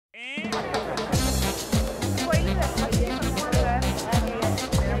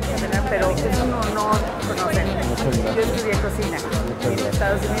Pero eso no conocen. Yo estudié cocina en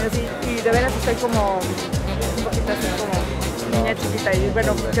Estados Unidos y de veras estoy como un poquito así como niña chiquita y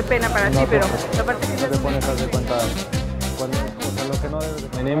bueno, qué pena para ti, pero aparte que no te pones a hacer cuenta cuando, o sea, lo que no debes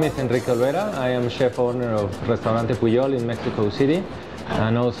de... My name is Enrique Olvera. I am chef owner of Restaurante Pujol in Mexico City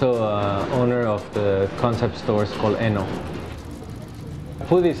and also owner of the concept stores called Eno.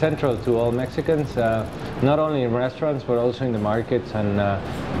 Food is central to all Mexicans, not only in restaurants but also in the markets and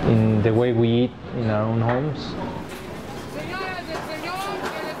in the way we eat in our own homes.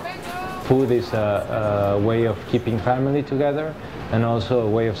 Food is a way of keeping family together and also a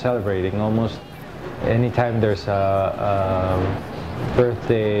way of celebrating. Almost anytime there's a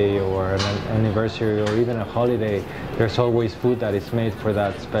birthday or an anniversary or even a holiday, there's always food that is made for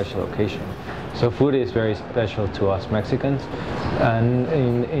that special occasion. So food is very special to us Mexicans, and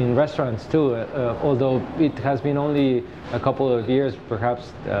in restaurants too, although it has been only a couple of years,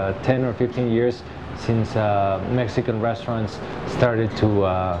 perhaps 10 or 15 years since Mexican restaurants started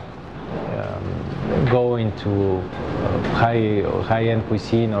to go into high-end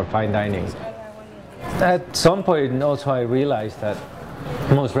cuisine or fine dining. At some point also I realized that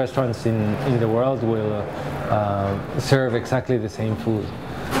most restaurants in the world will serve exactly the same food.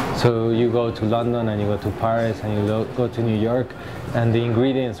 So you go to London and you go to Paris and you go to New York and the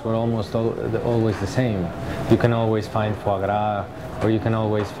ingredients were almost always the same. You can always find foie gras or you can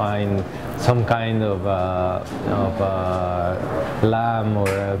always find some kind of lamb or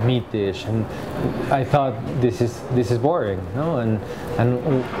a meat dish, and I thought this is boring, no? And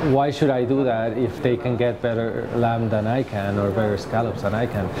why should I do that if they can get better lamb than I can or better scallops than I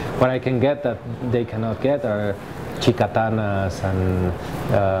can? What I can get that they cannot get are chicatanas and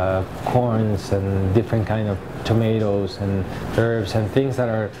corns and different kind of tomatoes and herbs and things that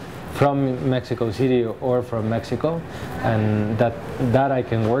are from Mexico City or from Mexico, and that I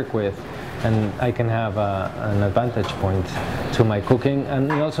can work with, and I can have an advantage point to my cooking, and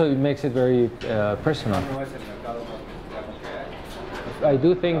also it makes it very personal. I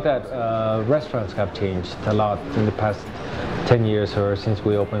do think that restaurants have changed a lot in the past 10 years or since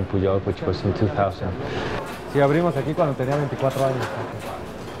we opened Pujol, which was in 2000. Sí, abrimos aquí cuando tenía 24 años.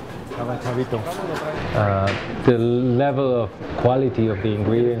 The level of quality of the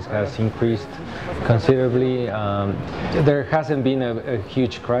ingredients has increased considerably. There hasn't been a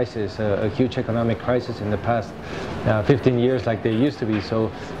huge crisis, a huge economic crisis in the past 15 years like there used to be.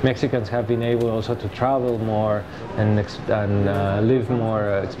 So Mexicans have been able also to travel more and live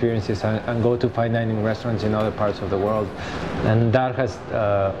more experiences and go to fine dining restaurants in other parts of the world. And that has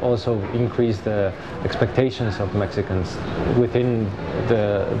also increased the expectations of Mexicans within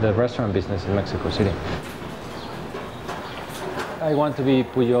the restaurant business in Mexico City. I want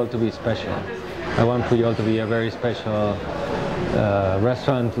Pujol to be special. I want Pujol to be a very special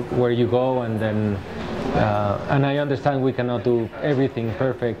restaurant where you go and then and I understand we cannot do everything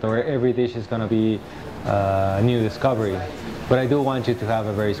perfect or every dish is going to be a new discovery, but I do want you to have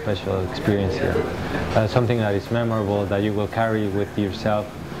a very special experience here, something that is memorable, that you will carry with yourself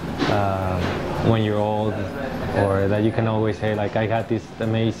when you're old, or that you can always say, like, I had this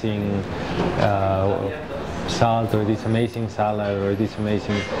amazing salt or this amazing salad or this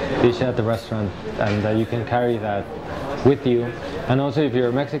amazing dish at the restaurant, and that you can carry that with you. And also, if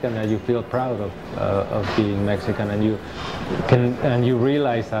you're Mexican, that you feel proud of being Mexican, and you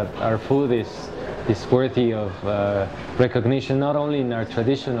realize that our food is worthy of recognition, not only in our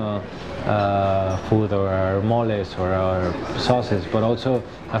traditional food or our moles or our sauces, but also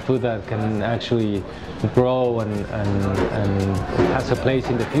a food that can actually grow and has a place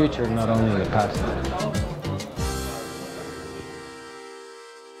in the future, not only in the past.